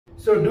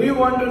So do you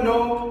want to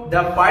know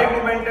the 5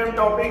 momentum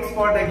topics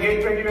for the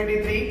GATE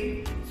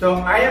 2023? So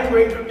I am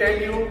going to tell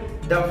you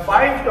the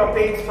 5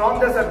 topics from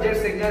the subject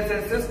signals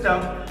and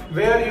system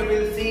where you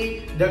will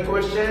see the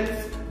questions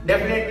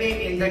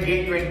definitely in the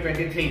GATE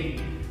 2023.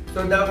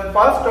 So the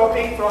first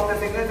topic from the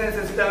signals and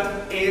system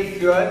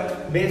is your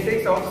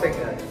basics of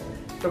signals.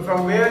 So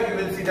from where you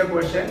will see the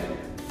question.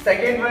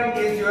 Second one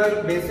is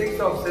your basics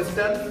of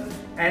systems,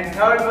 and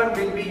third one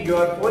will be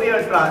your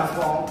Fourier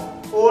transform.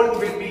 Fourth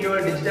will be your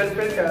digital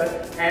filter,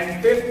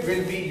 and fifth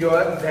will be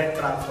your Z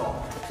transform.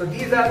 So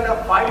these are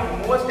the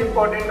 5 most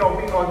important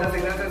topics of the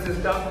signals and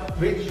system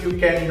which you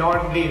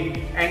cannot leave.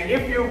 And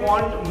if you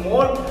want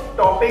more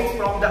topics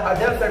from the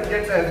other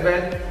subjects as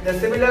well, the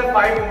similar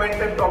 5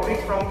 momentum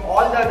topics from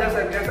all the other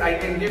subjects I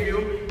can give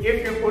you.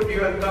 If you put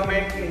your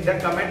comment in the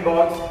comment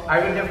box, I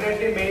will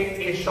definitely make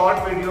a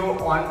short video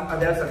on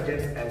other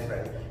subjects as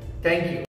well. Thank you.